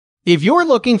If you're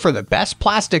looking for the best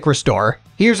plastic restorer,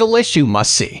 here's a list you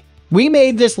must see. We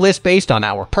made this list based on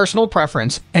our personal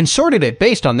preference and sorted it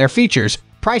based on their features,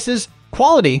 prices,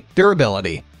 quality,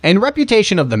 durability, and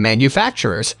reputation of the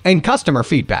manufacturers and customer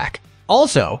feedback.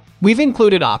 Also, we've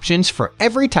included options for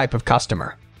every type of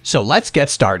customer. So let's get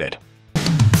started.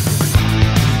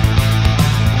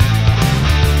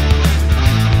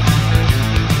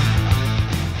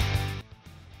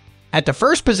 At the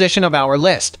first position of our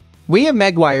list, we have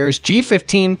Meguiar's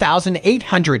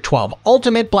G15812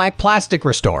 Ultimate Black Plastic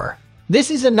Restorer. This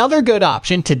is another good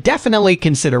option to definitely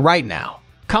consider right now.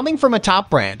 Coming from a top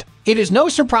brand, it is no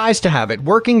surprise to have it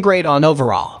working great on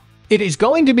overall. It is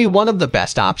going to be one of the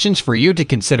best options for you to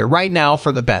consider right now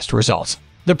for the best results.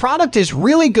 The product is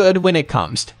really good when it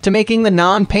comes to making the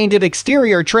non-painted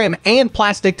exterior trim and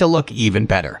plastic to look even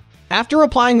better. After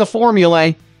applying the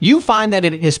formula, you find that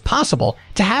it is possible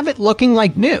to have it looking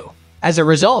like new. As a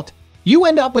result, you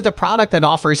end up with a product that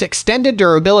offers extended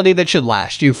durability that should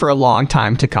last you for a long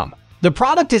time to come. The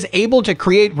product is able to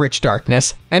create rich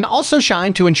darkness and also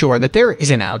shine to ensure that there is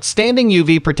an outstanding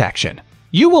UV protection.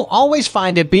 You will always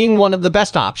find it being one of the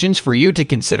best options for you to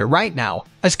consider right now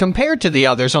as compared to the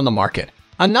others on the market.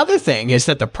 Another thing is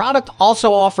that the product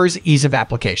also offers ease of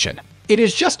application. It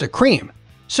is just a cream,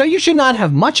 so you should not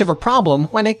have much of a problem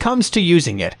when it comes to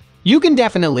using it. You can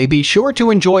definitely be sure to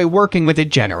enjoy working with it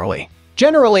generally.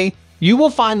 Generally, you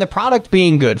will find the product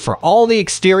being good for all the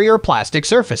exterior plastic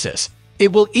surfaces.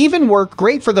 It will even work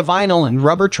great for the vinyl and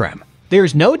rubber trim.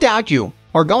 There's no doubt you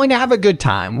are going to have a good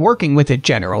time working with it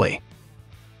generally.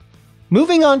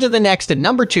 Moving on to the next at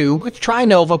number 2 with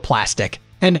TriNova Plastic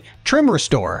and Trim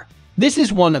Restorer. This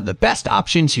is one of the best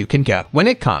options you can get when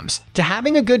it comes to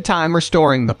having a good time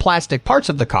restoring the plastic parts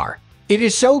of the car. It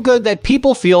is so good that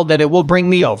people feel that it will bring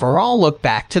the overall look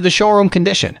back to the showroom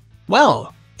condition.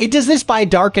 Well, it does this by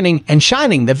darkening and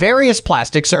shining the various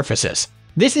plastic surfaces.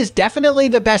 This is definitely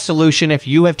the best solution if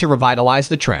you have to revitalize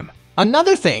the trim.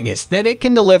 Another thing is that it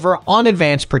can deliver on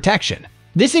advanced protection.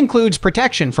 This includes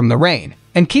protection from the rain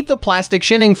and keep the plastic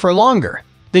shining for longer.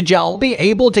 The gel will be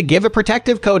able to give a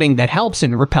protective coating that helps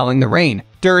in repelling the rain,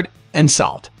 dirt, and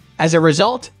salt. As a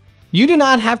result, you do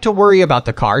not have to worry about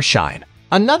the car's shine.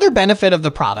 Another benefit of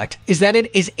the product is that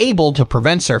it is able to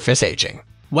prevent surface aging.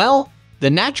 Well, the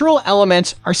natural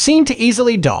elements are seen to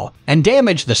easily dull and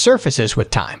damage the surfaces with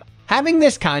time. Having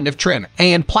this kind of trim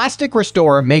and plastic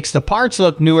restorer makes the parts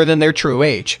look newer than their true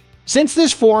age. Since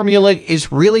this formula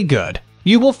is really good,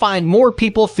 you will find more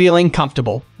people feeling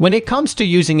comfortable when it comes to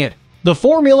using it. The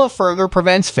formula further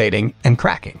prevents fading and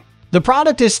cracking. The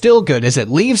product is still good as it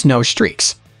leaves no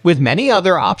streaks. With many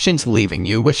other options leaving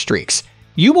you with streaks,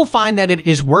 you will find that it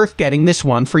is worth getting this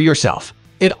one for yourself.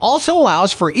 It also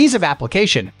allows for ease of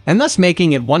application and thus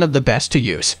making it one of the best to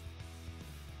use.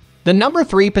 The number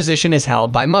 3 position is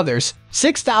held by Mother's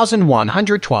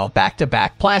 6112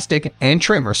 back-to-back plastic and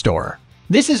trim restorer.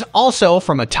 This is also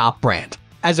from a top brand.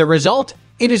 As a result,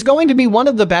 it is going to be one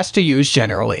of the best to use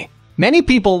generally. Many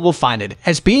people will find it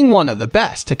as being one of the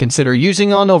best to consider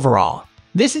using on overall.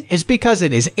 This is because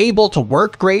it is able to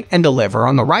work great and deliver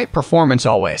on the right performance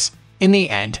always. In the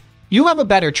end, you have a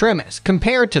better trim as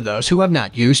compared to those who have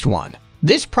not used one.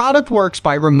 This product works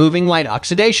by removing light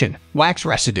oxidation, wax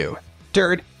residue,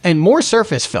 dirt, and more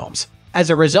surface films. As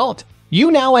a result,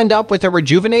 you now end up with a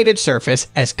rejuvenated surface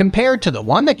as compared to the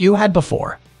one that you had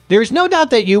before. There is no doubt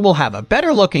that you will have a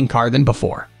better looking car than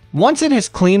before. Once it has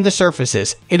cleaned the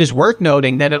surfaces, it is worth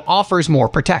noting that it offers more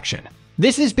protection.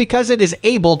 This is because it is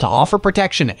able to offer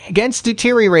protection against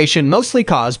deterioration mostly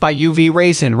caused by UV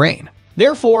rays and rain.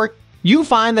 Therefore, you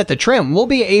find that the trim will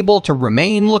be able to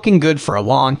remain looking good for a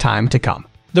long time to come.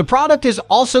 The product is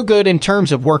also good in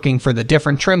terms of working for the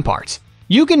different trim parts.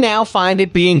 You can now find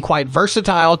it being quite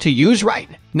versatile to use right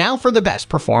now for the best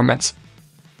performance.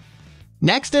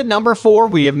 Next at number 4,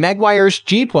 we have Meguiar's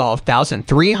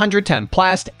G12310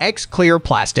 PlastX Clear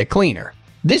Plastic Cleaner.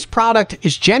 This product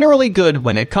is generally good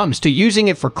when it comes to using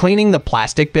it for cleaning the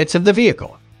plastic bits of the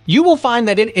vehicle. You will find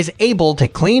that it is able to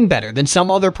clean better than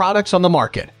some other products on the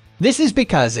market. This is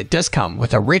because it does come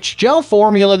with a rich gel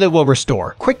formula that will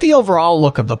restore quick the overall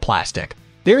look of the plastic.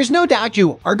 There is no doubt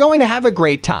you are going to have a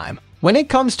great time when it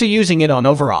comes to using it on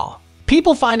overall.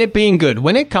 People find it being good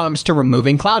when it comes to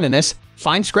removing cloudiness,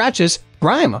 fine scratches,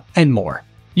 grime, and more.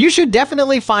 You should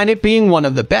definitely find it being one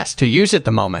of the best to use at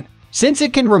the moment, since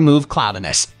it can remove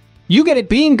cloudiness. You get it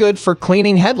being good for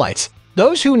cleaning headlights.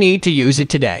 Those who need to use it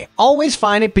today always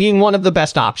find it being one of the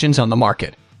best options on the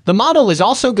market. The model is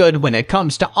also good when it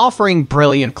comes to offering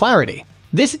brilliant clarity.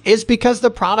 This is because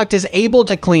the product is able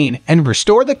to clean and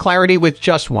restore the clarity with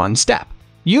just one step.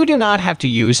 You do not have to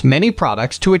use many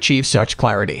products to achieve such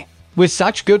clarity. With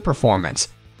such good performance,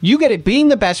 you get it being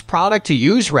the best product to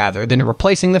use rather than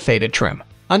replacing the faded trim.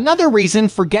 Another reason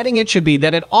for getting it should be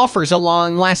that it offers a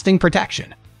long-lasting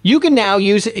protection. You can now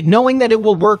use it knowing that it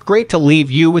will work great to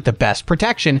leave you with the best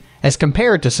protection as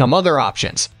compared to some other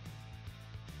options.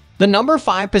 The number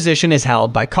 5 position is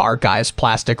held by CarGuys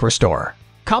Plastic Restorer.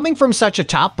 Coming from such a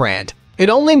top brand,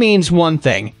 it only means one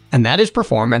thing, and that is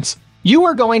performance. You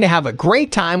are going to have a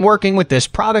great time working with this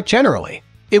product generally.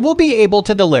 It will be able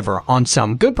to deliver on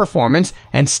some good performance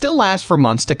and still last for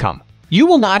months to come. You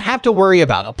will not have to worry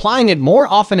about applying it more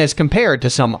often as compared to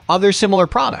some other similar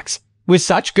products. With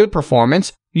such good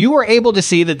performance, you are able to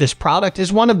see that this product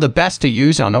is one of the best to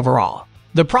use on overall.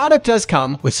 The product does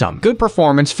come with some good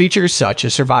performance features such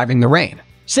as surviving the rain.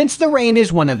 Since the rain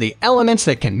is one of the elements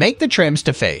that can make the trims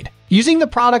to fade, using the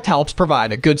product helps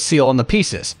provide a good seal on the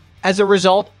pieces. As a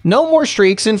result, no more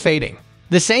streaks and fading.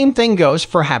 The same thing goes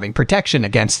for having protection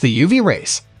against the UV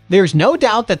rays. There's no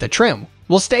doubt that the trim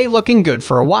will stay looking good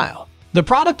for a while. The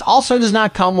product also does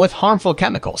not come with harmful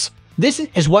chemicals. This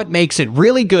is what makes it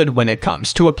really good when it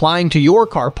comes to applying to your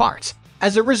car parts.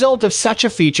 As a result of such a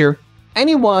feature,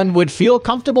 anyone would feel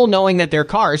comfortable knowing that their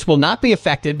cars will not be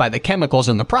affected by the chemicals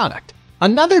in the product.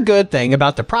 Another good thing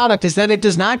about the product is that it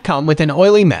does not come with an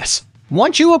oily mess.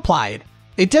 Once you apply it,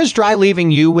 it does dry, leaving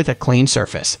you with a clean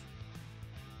surface.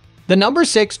 The number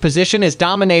 6 position is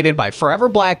dominated by Forever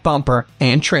Black Bumper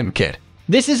and Trim Kit.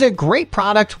 This is a great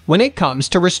product when it comes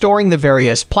to restoring the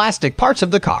various plastic parts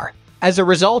of the car. As a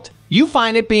result, you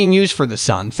find it being used for the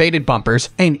sun-faded bumpers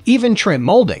and even trim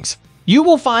moldings. You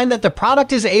will find that the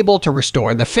product is able to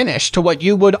restore the finish to what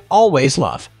you would always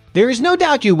love. There is no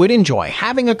doubt you would enjoy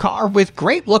having a car with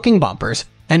great-looking bumpers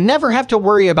and never have to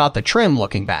worry about the trim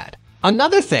looking bad.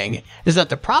 Another thing is that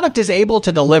the product is able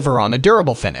to deliver on a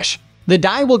durable finish. The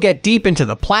dye will get deep into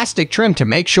the plastic trim to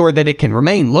make sure that it can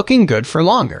remain looking good for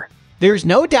longer. There's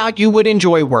no doubt you would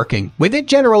enjoy working with it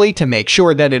generally to make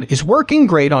sure that it is working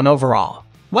great on overall.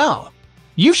 Well,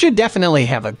 you should definitely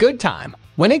have a good time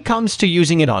when it comes to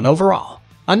using it on overall.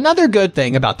 Another good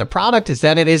thing about the product is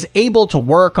that it is able to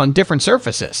work on different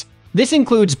surfaces. This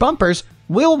includes bumpers,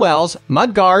 wheel wells,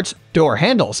 mud guards, door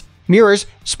handles, mirrors,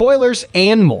 spoilers,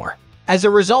 and more. As a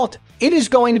result, it is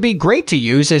going to be great to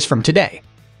use as from today.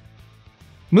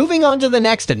 Moving on to the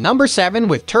next at number 7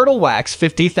 with Turtle Wax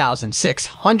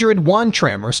 50601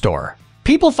 Trim Restorer.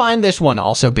 People find this one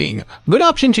also being a good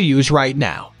option to use right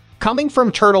now. Coming from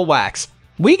Turtle Wax,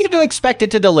 we get to expect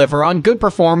it to deliver on good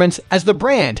performance as the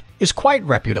brand is quite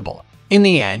reputable. In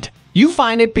the end, you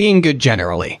find it being good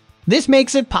generally. This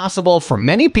makes it possible for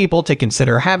many people to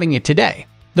consider having it today.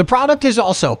 The product is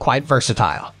also quite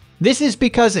versatile. This is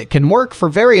because it can work for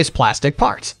various plastic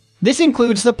parts. This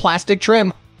includes the plastic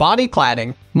trim, body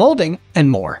cladding, molding, and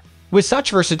more. With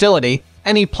such versatility,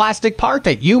 any plastic part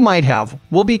that you might have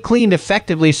will be cleaned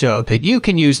effectively so that you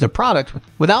can use the product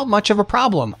without much of a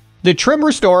problem. The Trim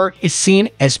Restorer is seen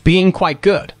as being quite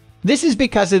good. This is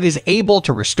because it is able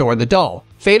to restore the dull,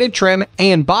 faded trim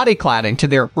and body cladding to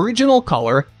their original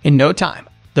color in no time.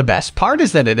 The best part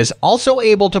is that it is also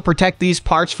able to protect these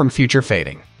parts from future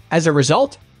fading. As a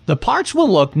result, the parts will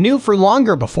look new for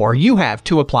longer before you have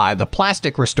to apply the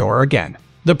plastic restorer again.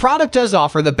 The product does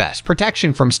offer the best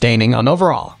protection from staining on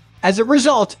overall. As a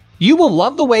result, you will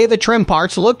love the way the trim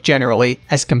parts look generally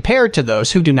as compared to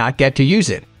those who do not get to use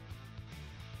it.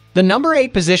 The number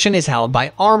 8 position is held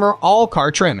by Armor All Car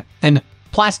Trim and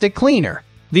Plastic Cleaner.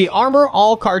 The Armor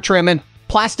All Car Trim and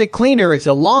Plastic Cleaner is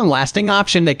a long-lasting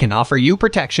option that can offer you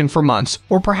protection for months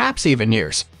or perhaps even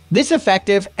years. This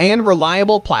effective and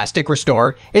reliable plastic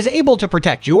restorer is able to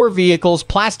protect your vehicle's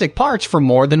plastic parts for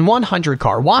more than 100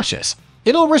 car washes.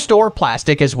 It'll restore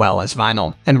plastic as well as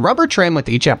vinyl and rubber trim with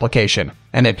each application,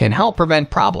 and it can help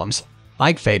prevent problems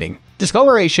like fading,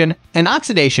 discoloration, and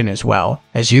oxidation as well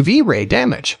as UV ray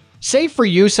damage. Safe for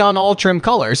use on all trim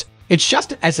colors, it's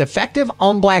just as effective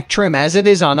on black trim as it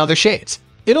is on other shades.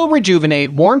 It'll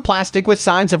rejuvenate worn plastic with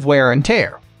signs of wear and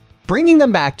tear, bringing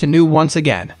them back to new once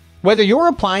again. Whether you're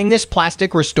applying this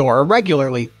plastic restorer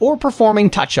regularly or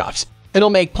performing touch-ups, it'll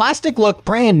make plastic look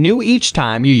brand new each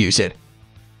time you use it.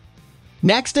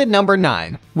 Next at number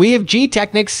 9, we have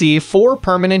Gtechniq C4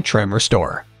 Permanent Trim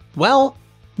Restorer. Well,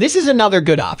 this is another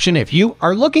good option if you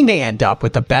are looking to end up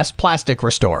with the best plastic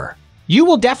restorer. You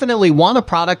will definitely want a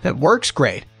product that works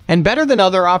great and better than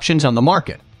other options on the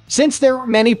market. Since there are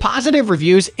many positive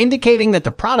reviews indicating that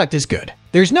the product is good,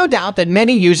 there's no doubt that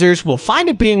many users will find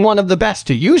it being one of the best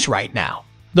to use right now.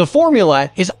 The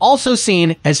formula is also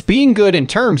seen as being good in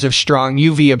terms of strong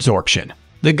UV absorption.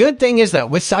 The good thing is that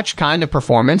with such kind of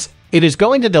performance, it is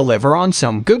going to deliver on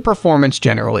some good performance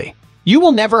generally. You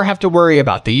will never have to worry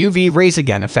about the UV rays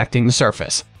again affecting the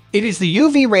surface. It is the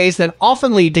UV rays that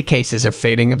often lead to cases of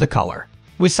fading of the color.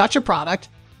 With such a product,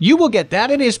 you will get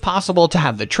that it is possible to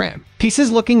have the trim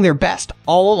pieces looking their best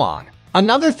all along.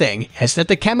 Another thing is that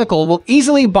the chemical will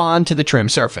easily bond to the trim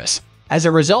surface. As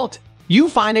a result, you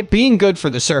find it being good for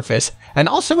the surface and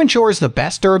also ensures the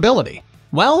best durability.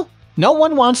 Well, no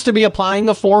one wants to be applying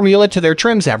a formula to their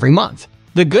trims every month.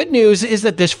 The good news is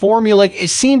that this formula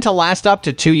is seen to last up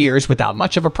to 2 years without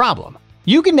much of a problem.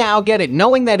 You can now get it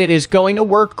knowing that it is going to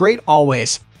work great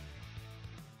always.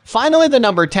 Finally, the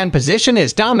number 10 position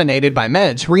is dominated by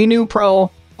Med's ReNu Pro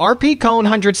RP Cone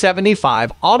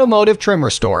 175 Automotive Trim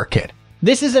Restore Kit.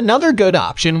 This is another good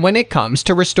option when it comes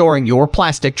to restoring your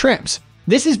plastic trims.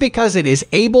 This is because it is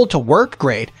able to work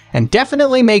great and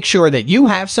definitely make sure that you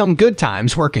have some good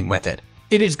times working with it.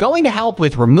 It is going to help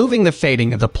with removing the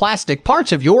fading of the plastic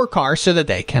parts of your car so that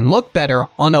they can look better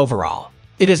on overall.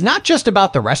 It is not just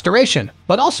about the restoration,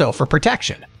 but also for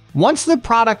protection. Once the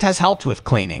product has helped with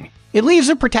cleaning, it leaves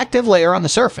a protective layer on the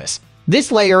surface.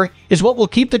 This layer is what will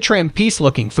keep the trim piece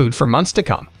looking good for months to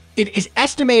come. It is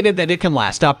estimated that it can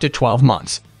last up to 12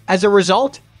 months. As a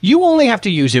result, you only have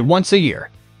to use it once a year.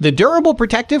 The durable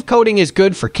protective coating is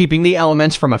good for keeping the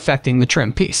elements from affecting the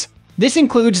trim piece. This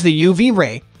includes the UV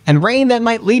ray and rain that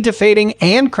might lead to fading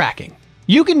and cracking.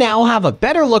 You can now have a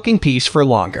better looking piece for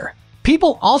longer.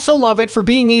 People also love it for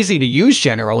being easy to use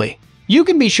generally. You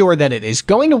can be sure that it is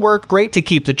going to work great to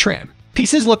keep the trim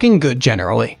pieces looking good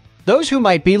generally. Those who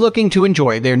might be looking to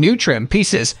enjoy their new trim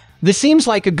pieces, this seems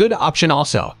like a good option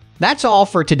also. That's all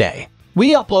for today.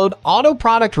 We upload auto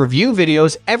product review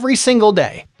videos every single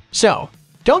day. So,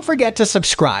 don't forget to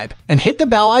subscribe and hit the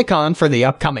bell icon for the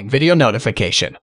upcoming video notification.